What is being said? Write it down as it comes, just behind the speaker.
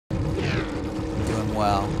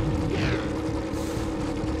well.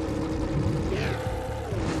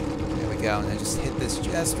 There we go. And I just hit this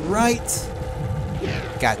just right.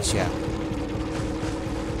 Gotcha.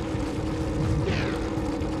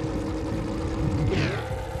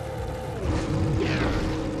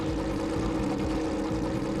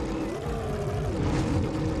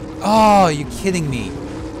 Oh, you kidding me?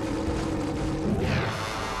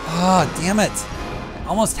 Oh, damn it. I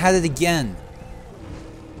almost had it again.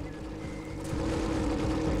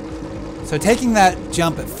 So taking that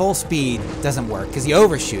jump at full speed doesn't work because you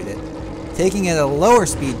overshoot it. Taking it at a lower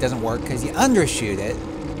speed doesn't work because you undershoot it.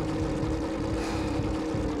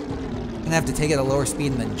 I'm gonna have to take it at a lower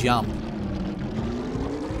speed and then jump.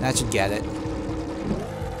 That should get it.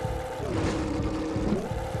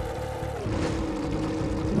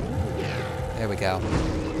 There we go.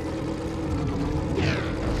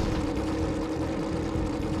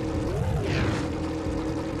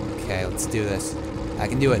 Okay, let's do this. I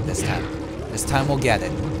can do it this time. This time we'll get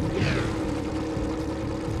it.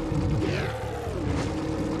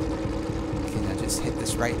 Okay, now just hit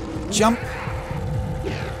this right. Jump!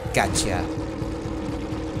 Gotcha.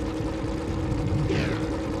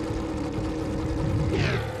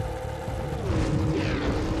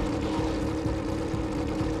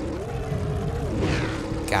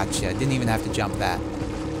 Gotcha. Didn't even have to jump that.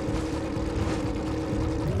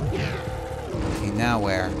 Okay, now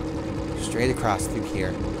where? Straight across through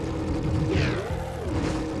here.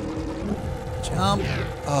 Jump!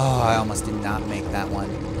 Oh, I almost did not make that one.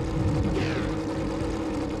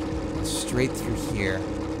 Straight through here.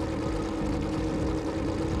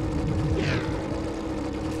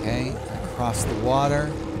 Okay, across the water.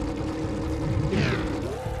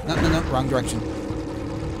 No, no, no, wrong direction.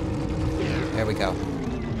 There we go.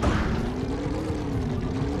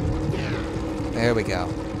 There we go.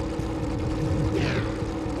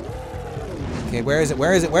 Okay, where is it?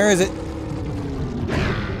 Where is it? Where is it?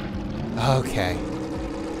 Okay.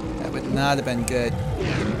 That would not have been good.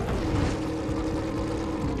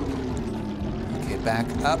 Okay, back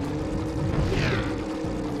up.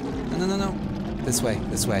 No, no, no, no. This way,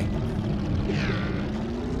 this way.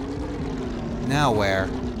 Now where?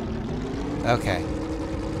 Okay.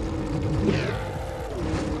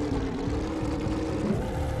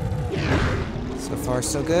 So far,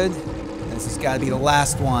 so good. This has got to be the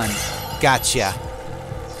last one. Gotcha.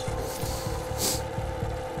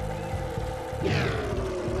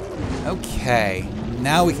 Okay.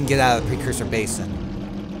 Now we can get out of the Precursor Basin.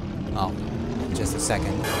 Oh, in just a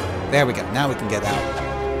second. There we go. Now we can get out.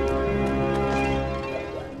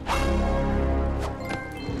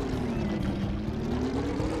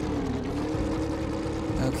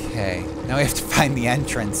 Okay. Now we have to find the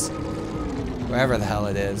entrance. Wherever the hell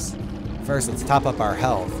it is. First, let's top up our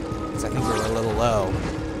health, because I think we're a little low.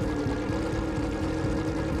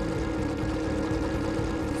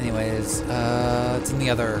 Anyways, it's in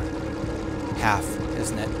the other half,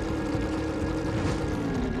 isn't it?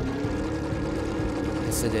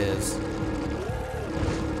 Yes, it is.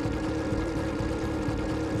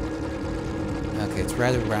 Okay, it's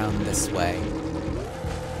right around this way.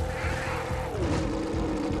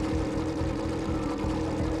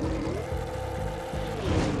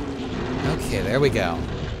 Okay, there we go.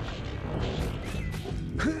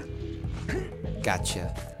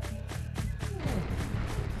 Gotcha.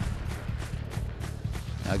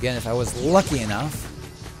 Now again, if I was lucky enough,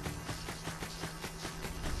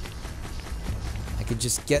 I could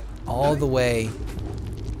just get all the way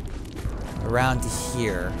around to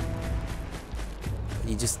here.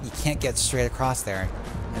 You can't get straight across there.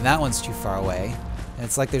 And that one's too far away. And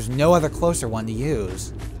it's like there's no other closer one to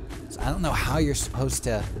use. So I don't know how you're supposed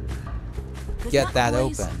to get that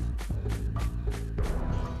open.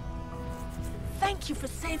 Thank you for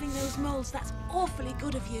saving those moles. That's awfully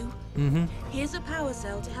good of you. Mm-hmm. Here's a power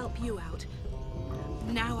cell to help you out.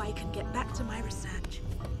 Now I can get back to my research.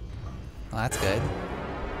 Well, that's good.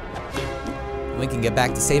 We can get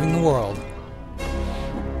back to saving the world.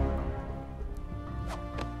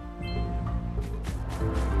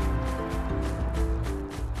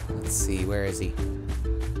 Let's see, where is he?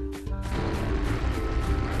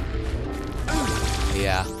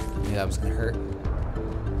 Yeah, I knew that was gonna hurt.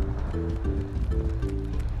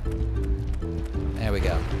 There we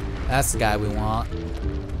go. That's the guy we want.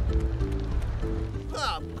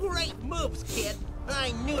 Oh, great moves, kid.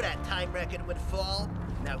 I knew that time record would fall.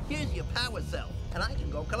 Now here's your power cell, and I can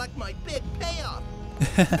go collect my big payoff.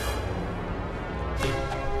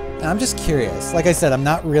 I'm just curious. Like I said, I'm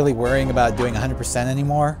not really worrying about doing 100%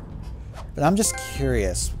 anymore. But I'm just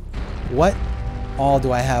curious. What all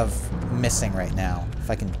do I have missing right now? If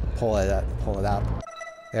I can pull it up.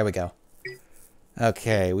 There we go.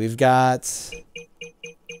 Okay, we've got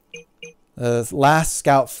the last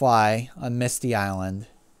scout fly on Misty Island.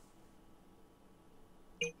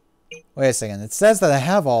 Wait a second. It says that I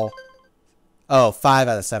have all... Oh, 5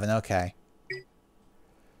 out of 7. Okay.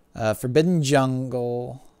 Forbidden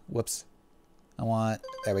Jungle... Whoops. I want...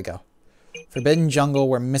 There we go. Forbidden Jungle,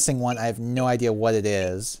 we're missing one. I have no idea what it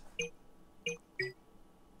is.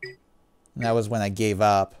 And that was when I gave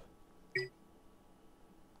up.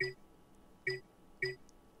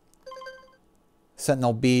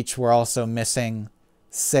 Sentinel Beach, we're also missing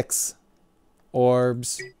 6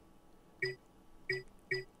 orbs.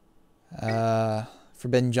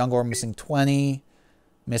 Forbidden Jungle, we're missing 20.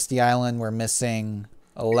 Misty Island, we're missing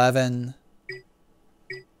 11.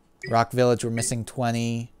 Rock Village, we're missing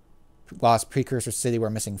 20. Lost Precursor City,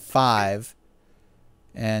 we're missing 5.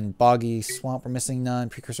 And Boggy Swamp, we're missing none.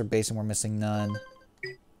 Precursor Basin, we're missing none.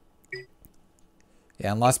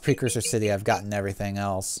 Yeah, in Lost Precursor City, I've gotten everything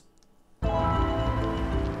else.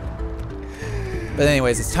 But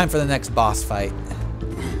anyways, it's time for the next boss fight.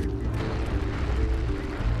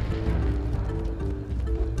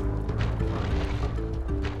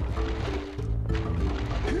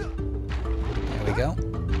 There we go.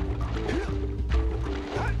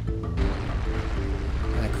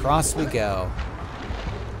 And across we go.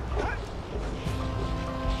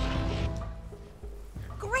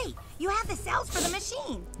 Great! You have the cells for the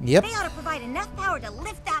machine. Yep. They ought to provide enough power to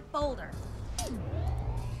lift that boulder.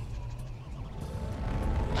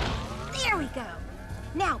 There we go.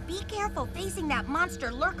 Now be careful facing that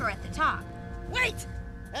monster lurker at the top. Wait!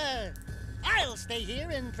 I'll stay here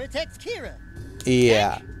and protect Kira.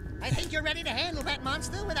 Yeah. I think you're ready to handle that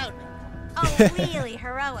monster without me. Oh, really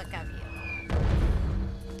heroic of you.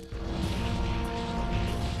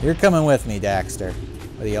 You're coming with me, Daxter.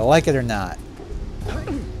 Whether you like it or not.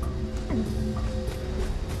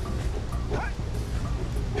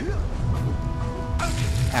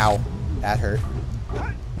 Ow. That hurt.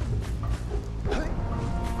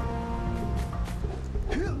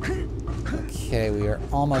 Okay, we are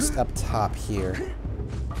almost up top here.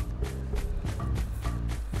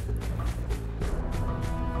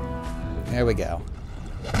 There we go.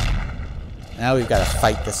 Now we've got to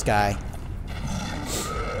fight this guy.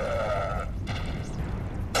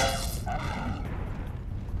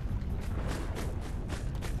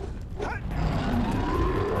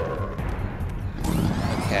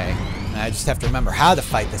 Okay, now I just have to remember how to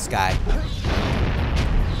fight this guy.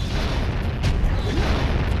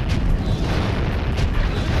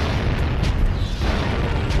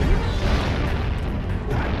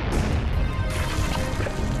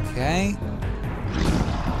 Okay.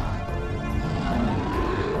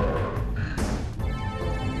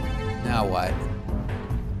 Now what?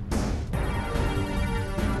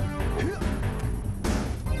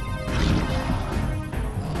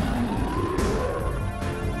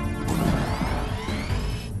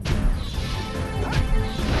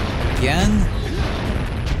 Again?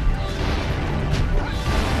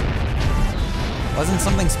 Wasn't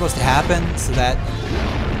something supposed to happen so that...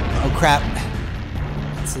 Oh crap.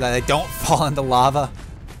 So that I don't fall into lava.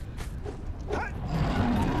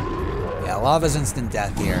 Yeah, lava's instant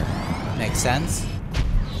death here. Makes sense.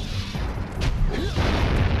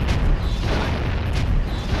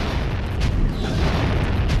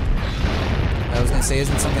 I was gonna say,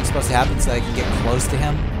 isn't something supposed to happen so that I can get close to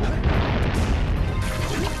him?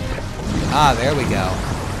 Ah, there we go.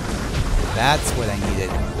 That's what I needed.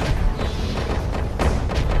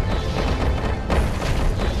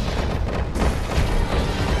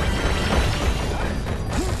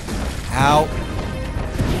 Ow.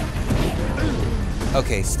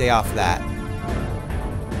 Okay, stay off that.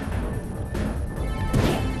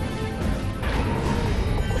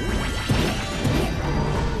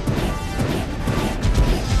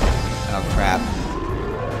 Oh, crap.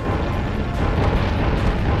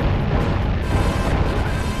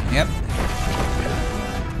 Yep.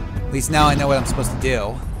 At least now I know what I'm supposed to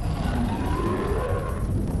do.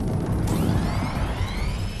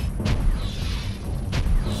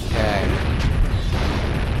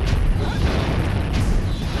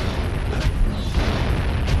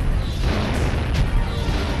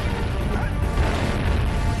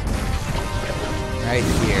 Right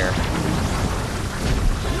here.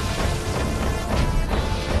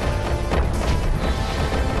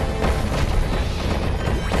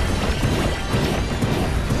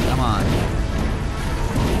 Come on.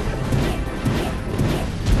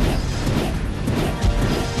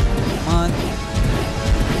 Come on. I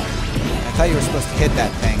thought you were supposed to hit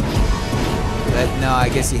that thing. But no, I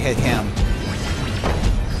guess you hit him.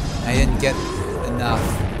 I didn't get enough.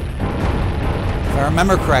 If I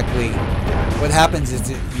remember correctly, what happens is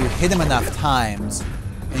that you hit him enough times,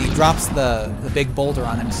 and he drops the big boulder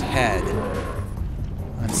on his head,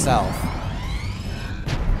 on himself.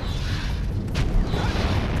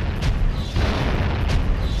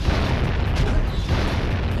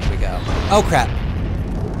 There we go. Oh crap!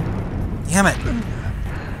 Damn it!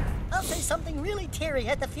 I'll say something really teary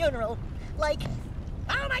at the funeral, like,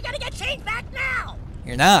 "How am I gonna get changed back now?"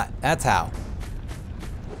 You're not. That's how.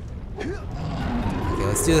 Okay,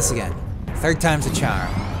 let's do this again. Third time's a charm.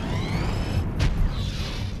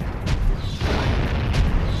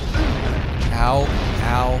 Ow,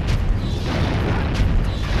 ow.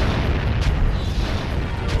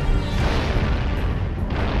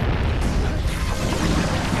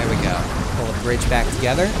 There we go. Pull the bridge back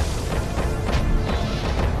together.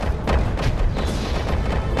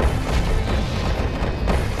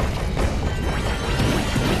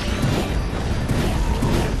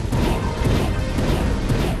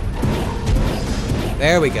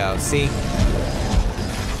 There we go, see?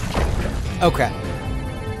 Oh crap.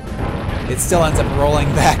 It still ends up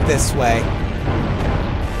rolling back this way.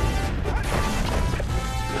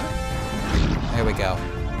 There we go.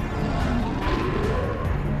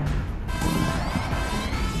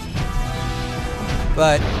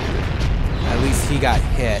 But at least he got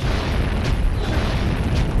hit.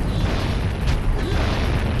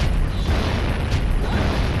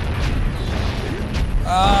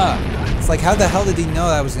 Ah! It's like, how the hell did he know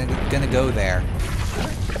I was gonna go there?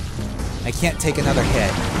 I can't take another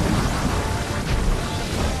hit.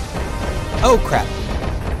 Oh crap!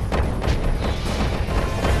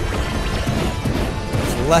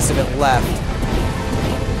 There's less of it left.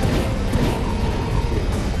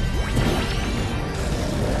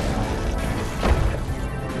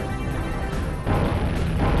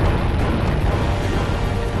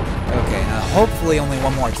 Okay, now hopefully only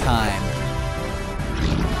one more time.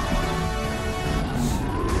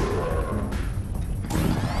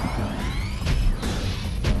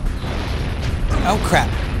 Oh crap!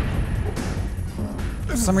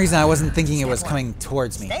 For some reason I wasn't thinking it was coming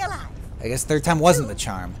towards me. Stay alive. I guess third time wasn't the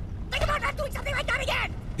charm. Think about not doing something like that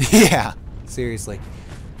again. Yeah, seriously.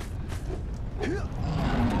 Okay,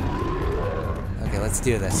 let's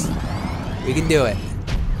do this. We can do it.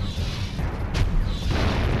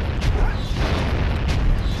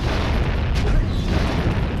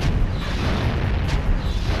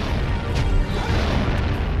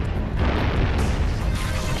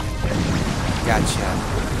 Gotcha.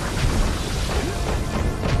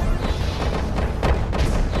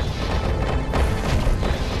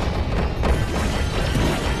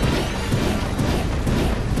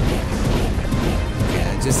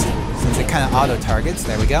 Okay, just since it kind of auto targets,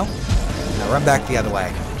 there we go. Now run back the other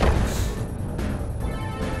way.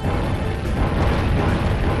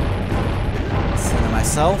 Center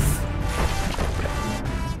myself.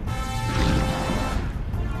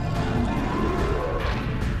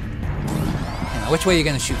 Which way are you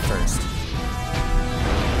going to shoot first?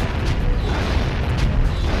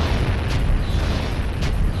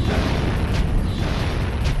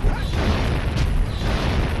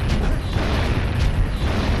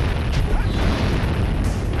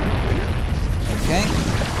 Okay.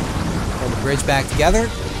 Pull the bridge back together.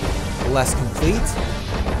 Less complete.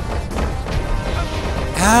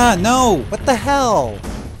 Ah, no! What the hell?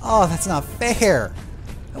 Oh, that's not fair.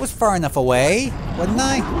 That was far enough away, wasn't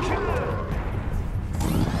I?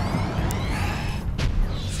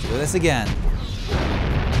 Do this again.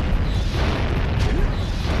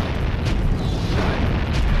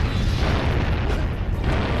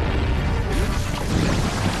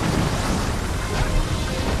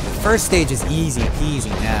 The first stage is easy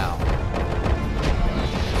peasy now.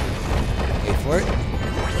 Wait for it.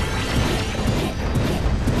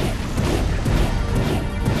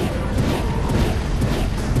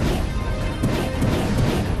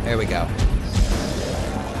 There we go.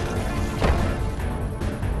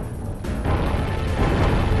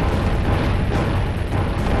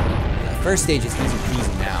 First stage is easy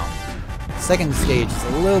peasy now. Second stage is a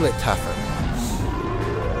little bit tougher.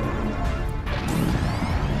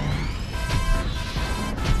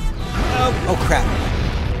 Oh crap.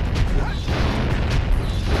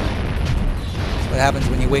 That's what happens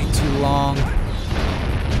when you wait too long.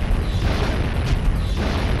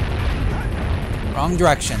 Wrong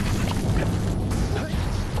direction.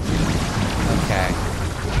 Okay.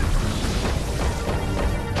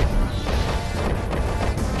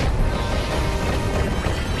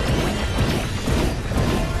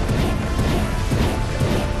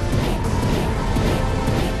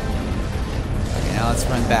 Let's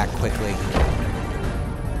run back quickly.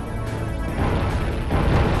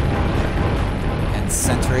 And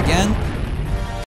center again.